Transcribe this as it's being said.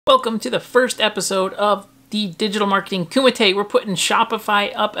Welcome to the first episode of the Digital Marketing Kumite. We're putting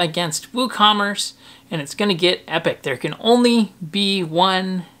Shopify up against WooCommerce, and it's going to get epic. There can only be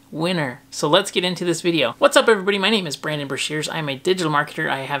one winner. So let's get into this video. What's up, everybody? My name is Brandon Brashears. I'm a digital marketer.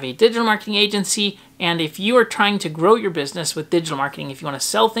 I have a digital marketing agency, and if you are trying to grow your business with digital marketing, if you want to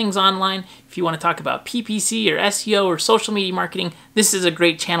sell things online, if you want to talk about PPC or SEO or social media marketing, this is a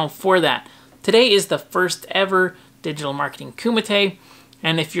great channel for that. Today is the first ever Digital Marketing Kumite.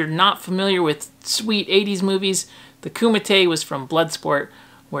 And if you're not familiar with sweet 80s movies, the Kumite was from Bloodsport,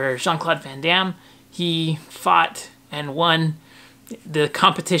 where Jean-Claude Van Damme, he fought and won the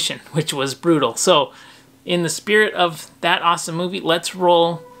competition, which was brutal. So in the spirit of that awesome movie, let's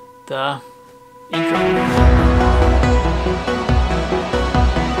roll the intro.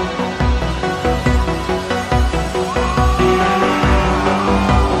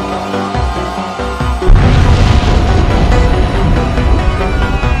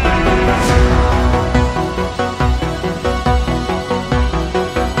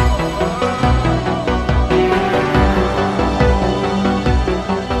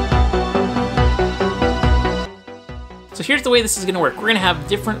 So here's the way this is going to work. We're going to have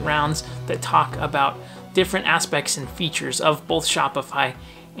different rounds that talk about different aspects and features of both Shopify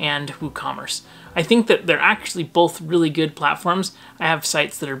and WooCommerce. I think that they're actually both really good platforms. I have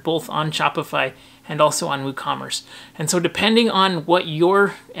sites that are both on Shopify and also on WooCommerce. And so depending on what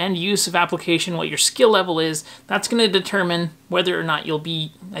your end use of application, what your skill level is, that's going to determine whether or not you'll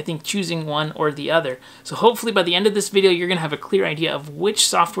be, I think, choosing one or the other. So hopefully by the end of this video, you're going to have a clear idea of which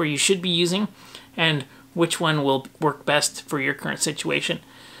software you should be using and which one will work best for your current situation.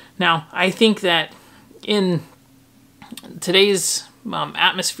 Now, I think that in today's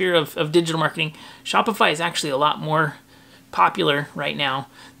atmosphere of digital marketing, Shopify is actually a lot more popular right now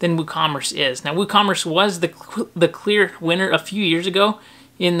than WooCommerce is. Now, WooCommerce was the clear winner a few years ago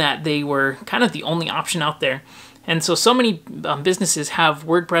in that they were kind of the only option out there. And so many businesses have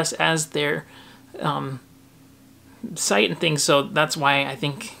WordPress as their site and things, so that's why I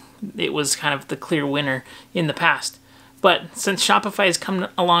think it was kind of the clear winner in the past. But since Shopify has come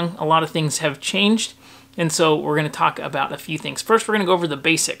along, a lot of things have changed. And so we're going to talk about a few things. First, we're going to go over the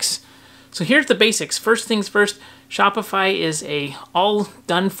basics. So here's the basics. First things first, Shopify is a all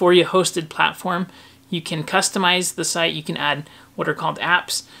done for you hosted platform. You can customize the site. You can add what are called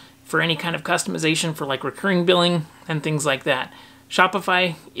apps for any kind of customization for like recurring billing and things like that.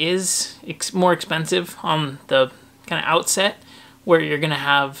 Shopify is more expensive on the kind of outset, where you're going to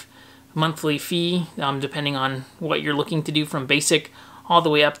have monthly fee depending on what you're looking to do, from basic all the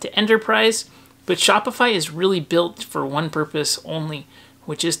way up to enterprise. But Shopify is really built for one purpose only,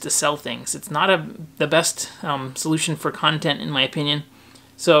 which is to sell things. It's not the best solution for content, in my opinion.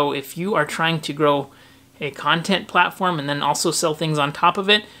 So if you are trying to grow a content platform and then also sell things on top of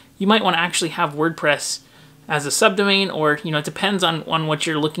it, you might want to actually have WordPress as a subdomain, or it depends on what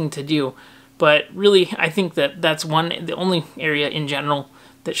you're looking to do. But really, I think that that's the only area in general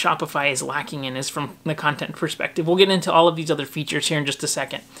that Shopify is lacking in, is from the content perspective. We'll get into all of these other features here in just a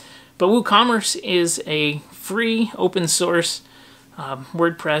second. But WooCommerce is a free open source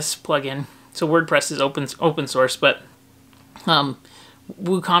WordPress plugin. So WordPress is open source, but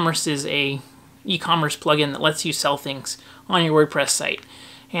WooCommerce is a e-commerce plugin that lets you sell things on your WordPress site.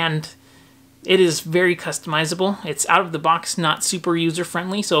 And it is very customizable. It's out of the box, not super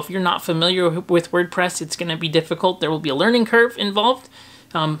user-friendly. So if you're not familiar with WordPress, it's going to be difficult. There will be a learning curve involved,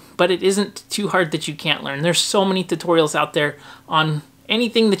 but it isn't too hard that you can't learn. There's so many tutorials out there on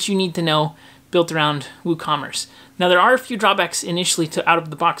anything that you need to know built around WooCommerce. Now, there are a few drawbacks initially to out of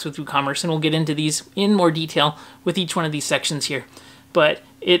the box with WooCommerce, and we'll get into these in more detail with each one of these sections here. But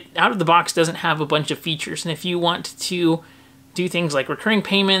it out of the box doesn't have a bunch of features. And if you want to do things like recurring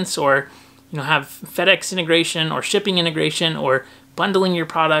payments, or have FedEx integration or shipping integration or bundling your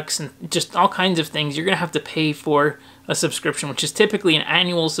products and just all kinds of things, you're going to have to pay for a subscription, which is typically an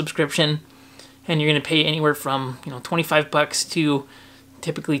annual subscription. And you're going to pay anywhere from $25 to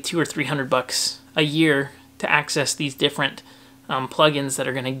typically $200 or $300 a year to access these different plugins that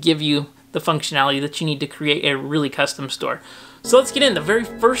are going to give you the functionality that you need to create a really custom store. So let's get in. The very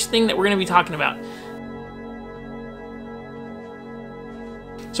first thing that we're going to be talking about.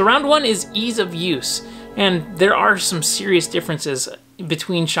 So round one is ease of use, and there are some serious differences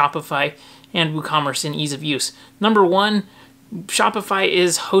between Shopify and WooCommerce in ease of use. Number one, Shopify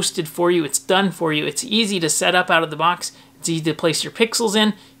is hosted for you. It's done for you. It's easy to set up out of the box. It's easy to place your pixels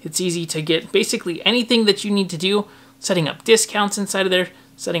in. It's easy to get basically anything that you need to do, setting up discounts inside of there,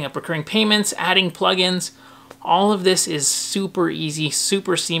 setting up recurring payments, adding plugins. All of this is super easy,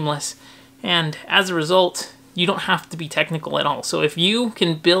 super seamless, and as a result, you don't have to be technical at all. So if you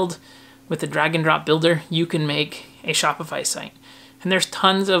can build with a drag and drop builder, you can make a Shopify site. And there's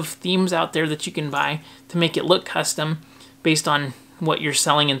tons of themes out there that you can buy to make it look custom based on what you're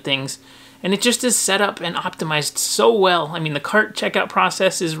selling and things. And it just is set up and optimized so well. I mean, the cart checkout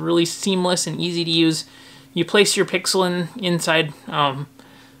process is really seamless and easy to use. You place your pixel inside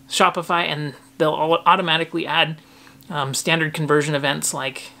Shopify, and they'll automatically add standard conversion events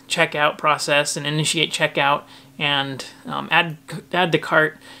like checkout process and initiate checkout and add to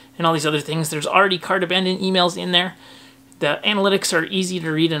cart and all these other things. There's already cart abandoned emails in there. The analytics are easy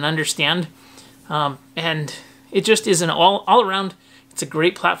to read and understand. And it just is an all around, it's a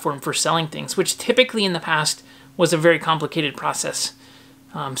great platform for selling things, which typically in the past was a very complicated process.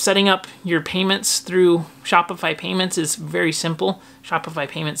 Setting up your payments through Shopify Payments is very simple. Shopify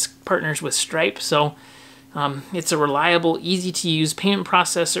Payments partners with Stripe, so it's a reliable, easy to use payment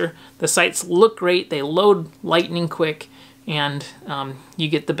processor. The sites look great, they load lightning quick, and you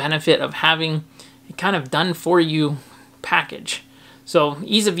get the benefit of having a kind of done for you package. So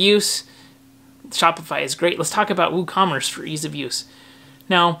ease of use, Shopify is great. Let's talk about WooCommerce for ease of use.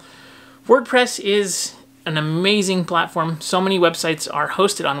 Now, WordPress is an amazing platform. So many websites are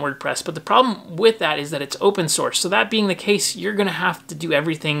hosted on WordPress, but the problem with that is that it's open source. So that being the case, you're going to have to do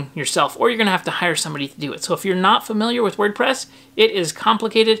everything yourself, or you're going to have to hire somebody to do it. So if you're not familiar with WordPress, it is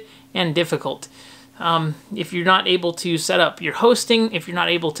complicated and difficult. If you're not able to set up your hosting, if you're not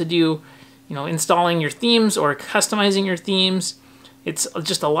able to do, installing your themes or customizing your themes, it's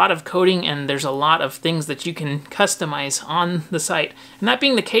just a lot of coding, and there's a lot of things that you can customize on the site. And that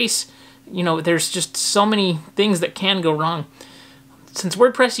being the case, there's just so many things that can go wrong. Since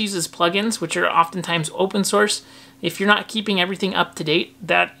WordPress uses plugins, which are oftentimes open source, if you're not keeping everything up to date,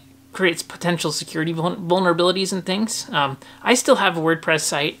 that creates potential security vulnerabilities and things. I still have a WordPress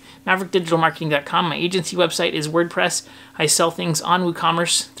site, maverickdigitalmarketing.com. My agency website is WordPress. I sell things on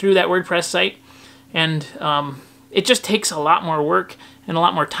WooCommerce through that WordPress site, and it just takes a lot more work and a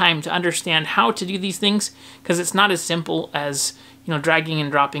lot more time to understand how to do these things, because it's not as simple as dragging and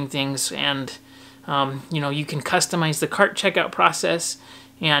dropping things, and you can customize the cart checkout process,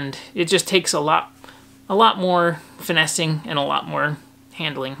 and it just takes a lot more finessing and a lot more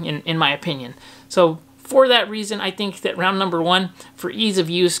handling, in my opinion. So for that reason, I think that round number one for ease of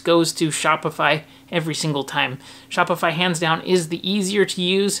use goes to Shopify every single time. Shopify, hands down, is the easier to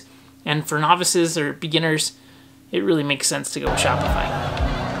use, and for novices or beginners, it really makes sense to go with Shopify.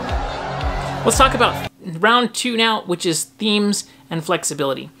 Let's talk about round two now, which is themes and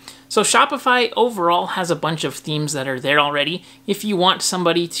flexibility. So Shopify overall has a bunch of themes that are there already. If you want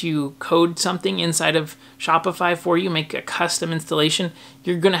somebody to code something inside of Shopify for you, make a custom installation,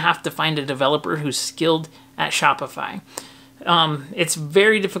 you're going to have to find a developer who's skilled at Shopify. It's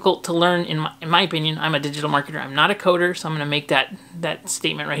very difficult to learn, in my opinion. I'm a digital marketer. I'm not a coder, so I'm going to make that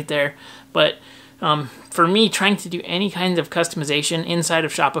statement right there. But for me, trying to do any kind of customization inside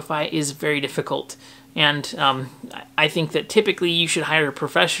of Shopify is very difficult. And I think that typically you should hire a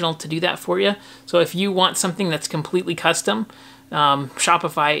professional to do that for you. So if you want something that's completely custom,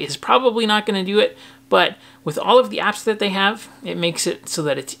 Shopify is probably not going to do it. But with all of the apps that they have, it makes it so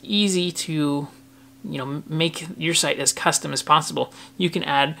that it's easy to make your site as custom as possible. You can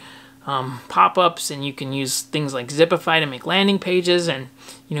add pop-ups, and you can use things like Zipify to make landing pages, and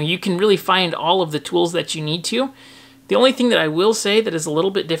you can really find all of the tools that you need to. The only thing that I will say that is a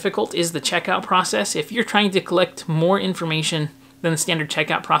little bit difficult is the checkout process. If you're trying to collect more information than the standard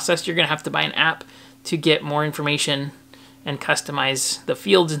checkout process, you're going to have to buy an app to get more information and customize the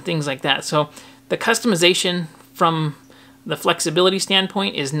fields and things like that. So the customization from the flexibility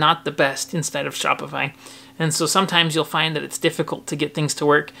standpoint is not the best inside of Shopify. And so sometimes you'll find that it's difficult to get things to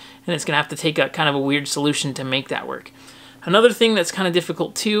work, and it's going to have to take a kind of a weird solution to make that work. Another thing that's kind of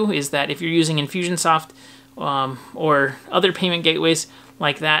difficult too is that if you're using Infusionsoft or other payment gateways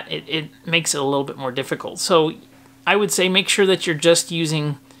like that, it makes it a little bit more difficult. So I would say make sure that you're just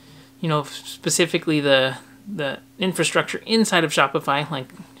using, specifically the infrastructure inside of Shopify, like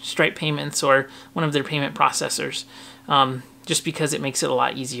Stripe Payments or one of their payment processors, just because it makes it a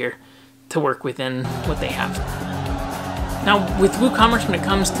lot easier to work within what they have. Now, with WooCommerce, when it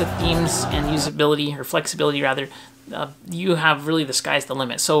comes to themes and usability, or flexibility rather, you have really the sky's the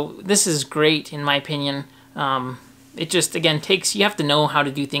limit. So this is great, in my opinion. It just, again, you have to know how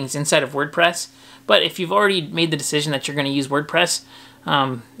to do things inside of WordPress. But if you've already made the decision that you're going to use WordPress,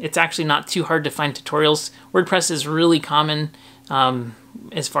 it's actually not too hard to find tutorials. WordPress is really common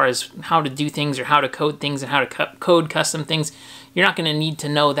as far as how to do things or how to code things and how to code custom things. You're not going to need to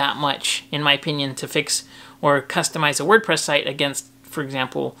know that much, in my opinion, to fix or customize a WordPress site against, for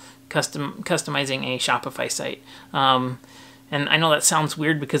example, customizing a Shopify site. And I know that sounds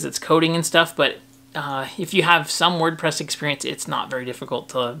weird because it's coding and stuff, but if you have some WordPress experience, it's not very difficult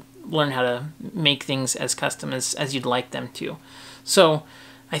to learn how to make things as custom as you'd like them to. So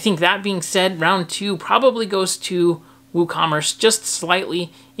I think that being said, round 2 probably goes to WooCommerce, just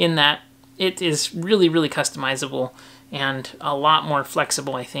slightly, in that it is really, really customizable and a lot more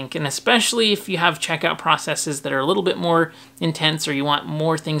flexible, I think. And especially if you have checkout processes that are a little bit more intense, or you want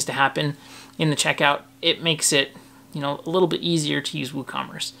more things to happen in the checkout, it makes it, a little bit easier to use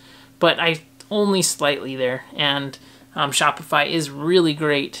WooCommerce. But I only slightly there, and Shopify is really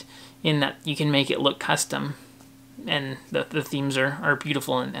great in that you can make it look custom, and the themes are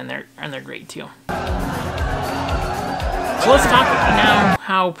beautiful, and they're great too. So let's talk now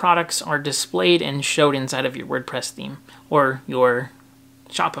how products are displayed and showed inside of your WordPress theme or your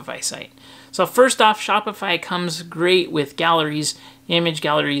Shopify site. So first off, Shopify comes great with galleries, image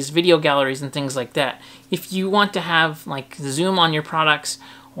galleries, video galleries, and things like that. If you want to have like zoom on your products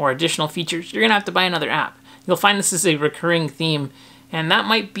or additional features, you're gonna have to buy another app. You'll find this is a recurring theme, and that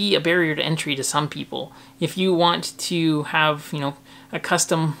might be a barrier to entry to some people. If you want to have, a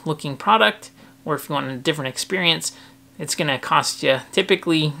custom looking product, or if you want a different experience, it's going to cost you.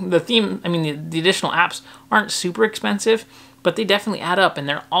 Typically, the additional apps aren't super expensive, but they definitely add up, and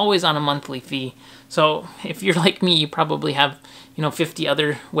they're always on a monthly fee. So if you're like me, you probably have 50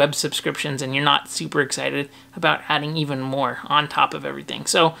 other web subscriptions, and you're not super excited about adding even more on top of everything.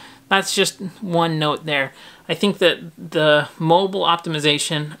 So that's just one note there. I think that the mobile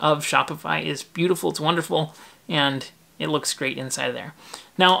optimization of Shopify is beautiful, it's wonderful, and it looks great inside of there.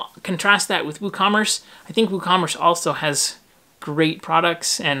 Now, contrast that with WooCommerce. I think WooCommerce also has great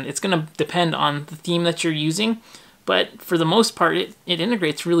products, and it's going to depend on the theme that you're using. But for the most part, it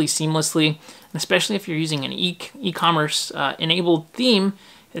integrates really seamlessly, especially if you're using an e-commerce enabled theme,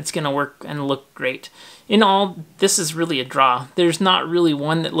 it's going to work and look great. In all, this is really a draw. There's not really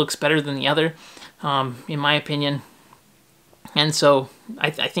one that looks better than the other, in my opinion. And so I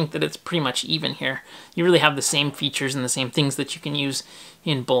think that it's pretty much even here. You really have the same features and the same things that you can use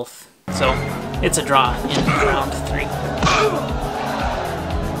in both. So it's a draw in round 3.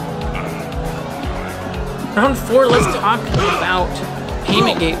 Round 4, let's talk about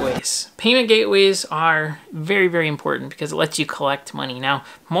payment gateways. Payment gateways are very, very important because it lets you collect money. Now,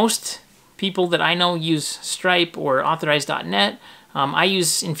 most people that I know use Stripe or Authorize.net. I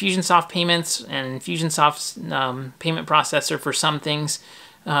use Infusionsoft Payments and Infusionsoft's payment processor for some things.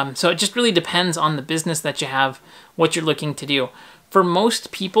 So it just really depends on the business that you have, what you're looking to do. For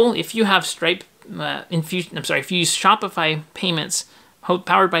most people, if you have Stripe, if you use Shopify Payments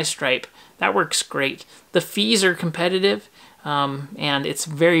powered by Stripe, that works great. The fees are competitive, and it's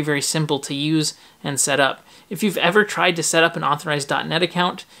very, very simple to use and set up. If you've ever tried to set up an Authorize.net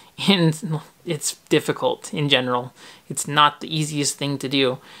account, it's difficult in general. It's not the easiest thing to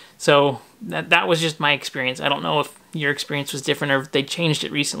do. So that was just my experience. I don't know if your experience was different or if they changed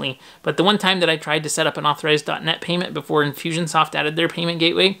it recently. But the one time that I tried to set up an Authorize.net payment before Infusionsoft added their payment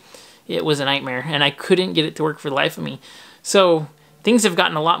gateway, it was a nightmare, and I couldn't get it to work for the life of me. So things have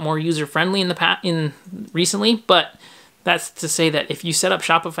gotten a lot more user-friendly recently, but that's to say that if you set up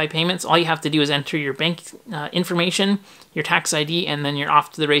Shopify Payments, all you have to do is enter your bank information, your tax ID, and then you're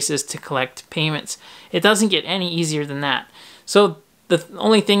off to the races to collect payments. It doesn't get any easier than that. So the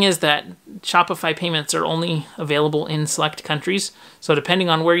only thing is that Shopify Payments are only available in select countries. So depending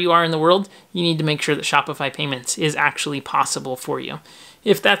on where you are in the world, you need to make sure that Shopify Payments is actually possible for you.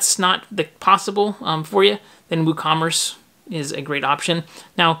 If that's not possible for you, then WooCommerce is a great option.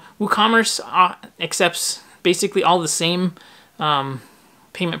 Now, WooCommerce accepts basically all the same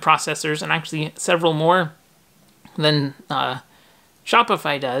payment processors, and actually several more than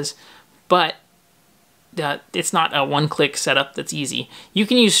Shopify does, but it's not a one-click setup that's easy. You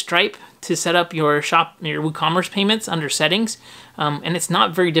can use Stripe to set up your WooCommerce payments under settings, and it's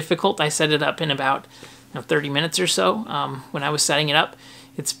not very difficult. I set it up in about 30 minutes or so when I was setting it up.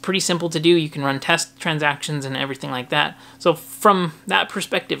 It's pretty simple to do. You can run test transactions and everything like that. So from that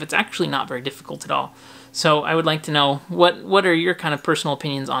perspective, it's actually not very difficult at all. So I would like to know what are your kind of personal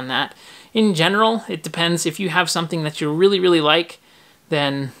opinions on that. In general, it depends. If you have something that you really, really like,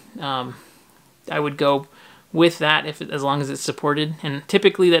 then I would go with that as long as it's supported. And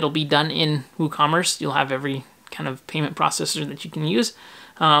typically that'll be done in WooCommerce. You'll have every kind of payment processor that you can use.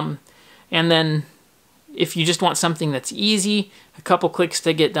 And then if you just want something that's easy, a couple clicks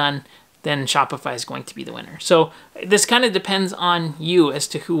to get done, then Shopify is going to be the winner. So this kind of depends on you as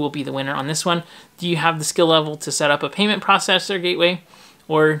to who will be the winner on this one. Do you have the skill level to set up a payment processor gateway,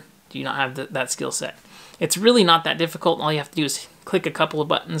 or do you not have that skill set? It's really not that difficult. All you have to do is click a couple of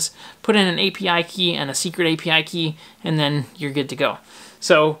buttons, put in an API key and a secret API key, and then you're good to go.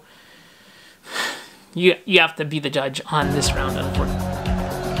 So you have to be the judge on this round, unfortunately.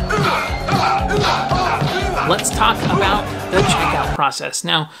 Let's talk about the checkout process.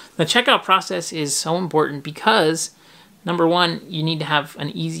 Now, the checkout process is so important because, number one, you need to have an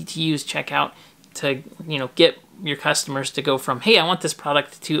easy-to-use checkout to, get your customers to go from, hey, I want this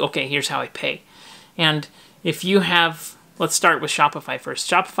product, to, okay, here's how I pay. And if you have, let's start with Shopify first.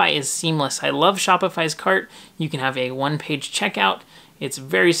 Shopify is seamless. I love Shopify's cart. You can have a one-page checkout. It's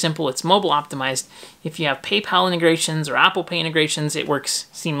very simple. It's mobile optimized. If you have PayPal integrations or Apple Pay integrations, it works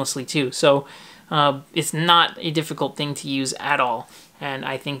seamlessly too. So it's not a difficult thing to use at all. And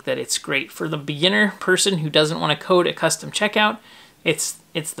I think that it's great for the beginner person who doesn't want to code a custom checkout. It's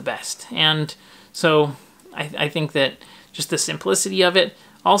the best. And so I think that just the simplicity of it.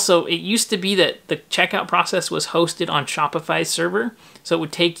 Also, it used to be that the checkout process was hosted on Shopify's server. So it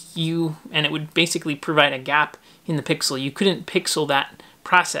would take you, and it would basically provide a gap in the pixel. You couldn't pixel that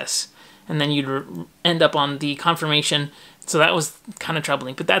process, and then you'd end up on the confirmation. So that was kind of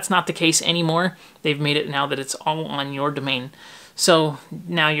troubling, but that's not the case anymore. They've made it now that it's all on your domain. So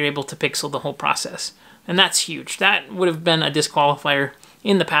now you're able to pixel the whole process, and that's huge. That would have been a disqualifier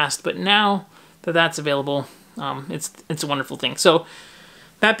in the past, but now that that's available, it's a wonderful thing. So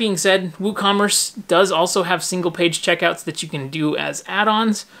that being said, WooCommerce does also have single-page checkouts that you can do as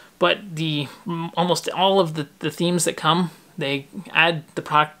add-ons, but almost all of the themes that come, they add the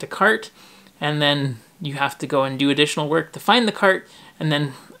product to cart, and then you have to go and do additional work to find the cart, and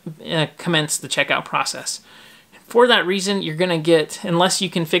then commence the checkout process. For that reason, you're going to get, unless you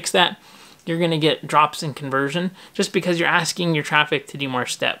can fix that, you're going to get drops in conversion, just because you're asking your traffic to do more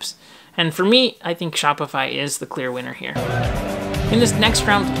steps. And for me, I think Shopify is the clear winner here. In this next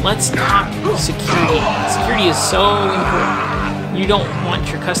round, let's talk security. Security is so important. You don't want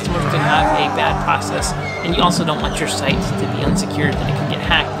your customers to have a bad process, and you also don't want your site to be unsecured, that it could get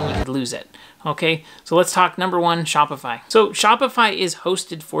hacked and you could lose it. Okay, so let's talk number one, Shopify. So Shopify is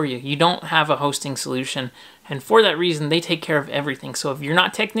hosted for you. You don't have a hosting solution, and for that reason, they take care of everything. So if you're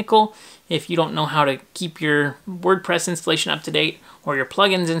not technical, if you don't know how to keep your WordPress installation up to date, or your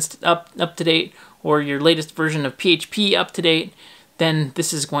plugins up to date, or your latest version of PHP up to date, then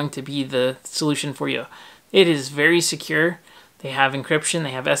this is going to be the solution for you. It is very secure. They have encryption,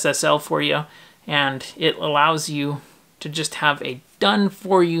 they have SSL for you, and it allows you to just have a done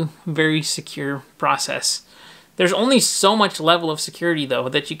for you, very secure process. There's only so much level of security though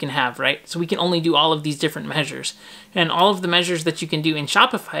that you can have, right? So we can only do all of these different measures, and all of the measures that you can do in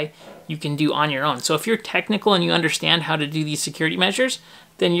Shopify, you can do on your own. So if you're technical and you understand how to do these security measures,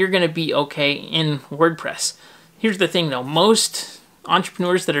 then you're gonna be okay in WordPress. Here's the thing though, most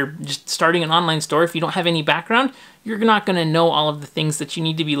entrepreneurs that are just starting an online store, if you don't have any background, you're not gonna know all of the things that you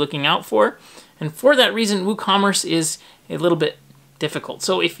need to be looking out for. And for that reason, WooCommerce is a little bit difficult.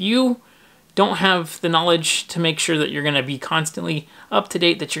 So if you don't have the knowledge to make sure that you're going to be constantly up to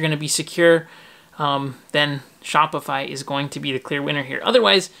date, that you're going to be secure, then Shopify is going to be the clear winner here.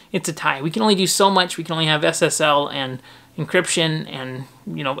 Otherwise, it's a tie. We can only do so much. We can only have SSL and encryption and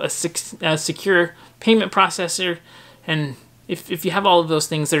a secure payment processor. And if you have all of those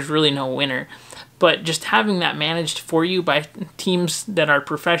things, there's really no winner. But just having that managed for you by teams that are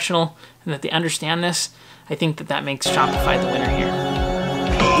professional and that they understand this, I think that makes Shopify the winner here.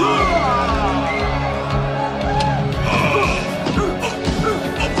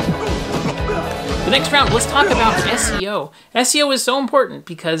 The next round, let's talk about SEO. SEO is so important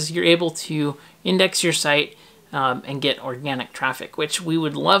because you're able to index your site and get organic traffic, which we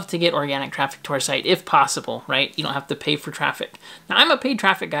would love to get organic traffic to our site if possible, right? You don't have to pay for traffic. Now, I'm a paid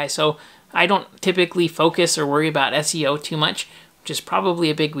traffic guy, so I don't typically focus or worry about SEO too much, which is probably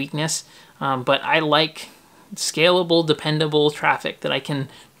a big weakness, but I like scalable, dependable traffic that I can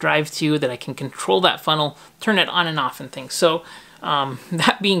drive to, that I can control that funnel, turn it on and off and things. So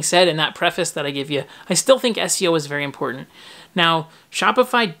that being said, in that preface that I give you, I still think SEO is very important. Now,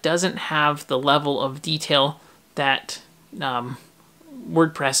 Shopify doesn't have the level of detail that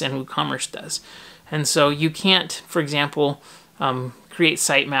WordPress and WooCommerce does. And so you can't, for example, create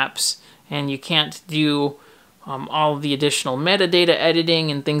sitemaps, and you can't do all the additional metadata editing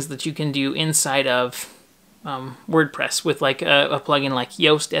and things that you can do inside of WordPress with like a plugin like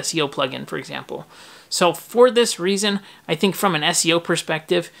Yoast SEO plugin, for example. So for this reason, I think from an SEO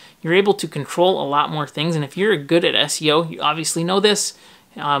perspective, you're able to control a lot more things. And if you're good at SEO, you obviously know this.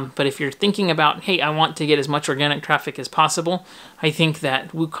 But if you're thinking about, hey, I want to get as much organic traffic as possible, I think that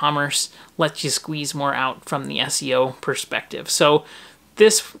WooCommerce lets you squeeze more out from the SEO perspective. So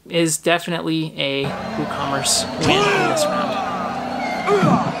this is definitely a WooCommerce win in this round.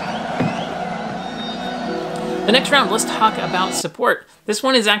 The next round, let's talk about support. This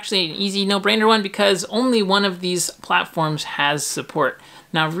one is actually an easy no-brainer one because only one of these platforms has support.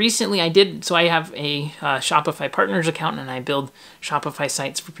 Now recently I have a Shopify Partners account and I build Shopify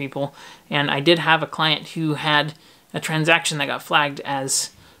sites for people. And I did have a client who had a transaction that got flagged as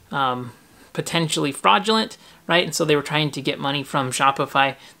potentially fraudulent, right? And so they were trying to get money from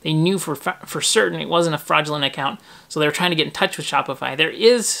Shopify. They knew for certain it wasn't a fraudulent account, so they were trying to get in touch with Shopify. There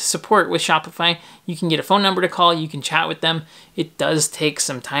is support with Shopify. You can get a phone number to call, you can chat with them. It does take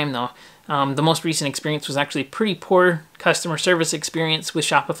some time though. The most recent experience was actually pretty poor customer service experience with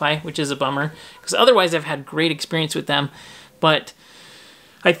Shopify, which is a bummer, because otherwise I've had great experience with them. But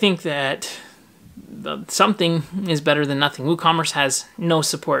I think that something is better than nothing. WooCommerce has no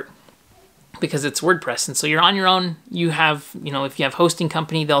support because it's WordPress. And so you're on your own. You have, if you have hosting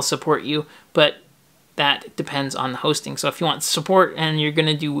company, they'll support you, but that depends on the hosting. So if you want support and you're going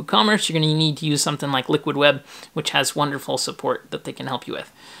to do WooCommerce, you're going to need to use something like Liquid Web, which has wonderful support that they can help you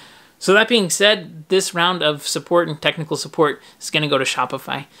with. So that being said, this round of support and technical support is going to go to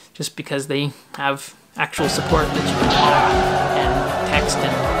Shopify just because they have actual support that you can call and text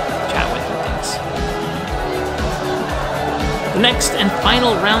and chat with and things. The next and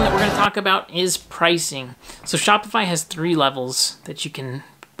final round that we're going to talk about is pricing. So Shopify has 3 levels that you can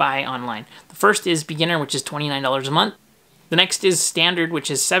buy online. The first is beginner, which is $29 a month. The next is standard,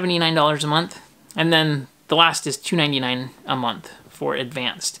 which is $79 a month. And then the last is $299 a month for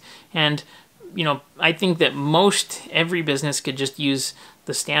advanced. And I think that every business could just use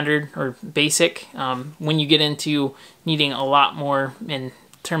the standard or basic. When you get into needing a lot more in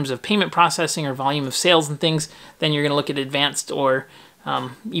terms of payment processing or volume of sales and things, then you're going to look at advanced or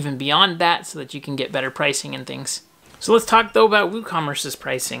even beyond that so that you can get better pricing and things. So let's talk though about WooCommerce's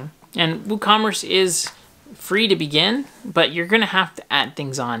pricing. And WooCommerce is free to begin, but you're going to have to add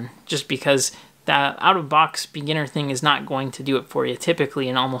things on just because the out-of-box beginner thing is not going to do it for you typically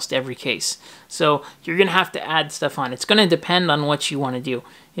in almost every case. So you're going to have to add stuff on. It's going to depend on what you want to do.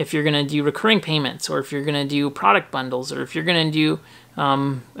 If you're going to do recurring payments, or if you're going to do product bundles, or if you're going to do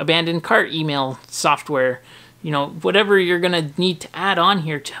abandoned cart email software, whatever you're going to need to add on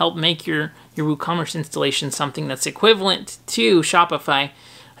here to help make your WooCommerce installation something that's equivalent to Shopify,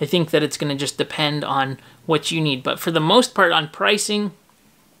 I think that it's going to just depend on what you need. But for the most part on pricing,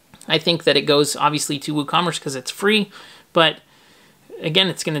 I think that it goes obviously to WooCommerce because it's free, but again,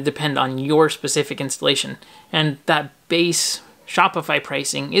 it's going to depend on your specific installation. And that base Shopify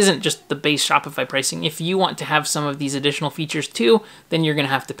pricing isn't just the base Shopify pricing. If you want to have some of these additional features too, then you're going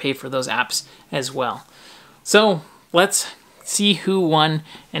to have to pay for those apps as well. So let's see who won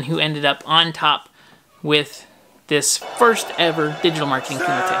and who ended up on top with this first ever digital marketing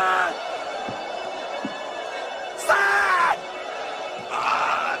Kumite.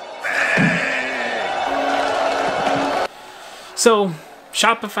 So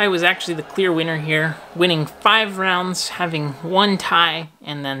Shopify was actually the clear winner here, winning 5 rounds, having 1 tie,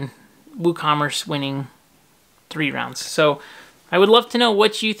 and then WooCommerce winning 3 rounds. So I would love to know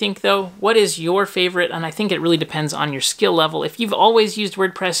what you think though. What is your favorite? And I think it really depends on your skill level. If you've always used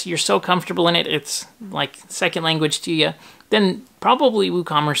WordPress, you're so comfortable in it, it's like second language to you, then probably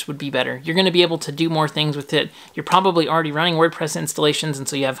WooCommerce would be better. You're going to be able to do more things with it. You're probably already running WordPress installations, and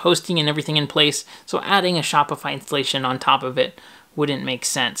so you have hosting and everything in place. So adding a Shopify installation on top of it wouldn't make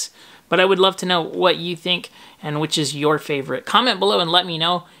sense. But I would love to know what you think and which is your favorite. Comment below and let me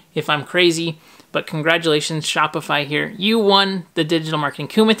know if I'm crazy. But congratulations, Shopify here. You won the Digital Marketing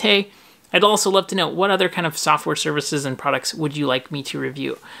Kumite. I'd also love to know what other kind of software services and products would you like me to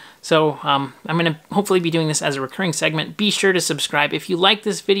review. So I'm going to hopefully be doing this as a recurring segment. Be sure to subscribe. If you like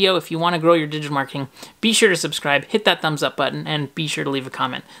this video, if you want to grow your digital marketing, be sure to subscribe, hit that thumbs up button, and be sure to leave a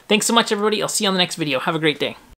comment. Thanks so much, everybody. I'll see you on the next video. Have a great day.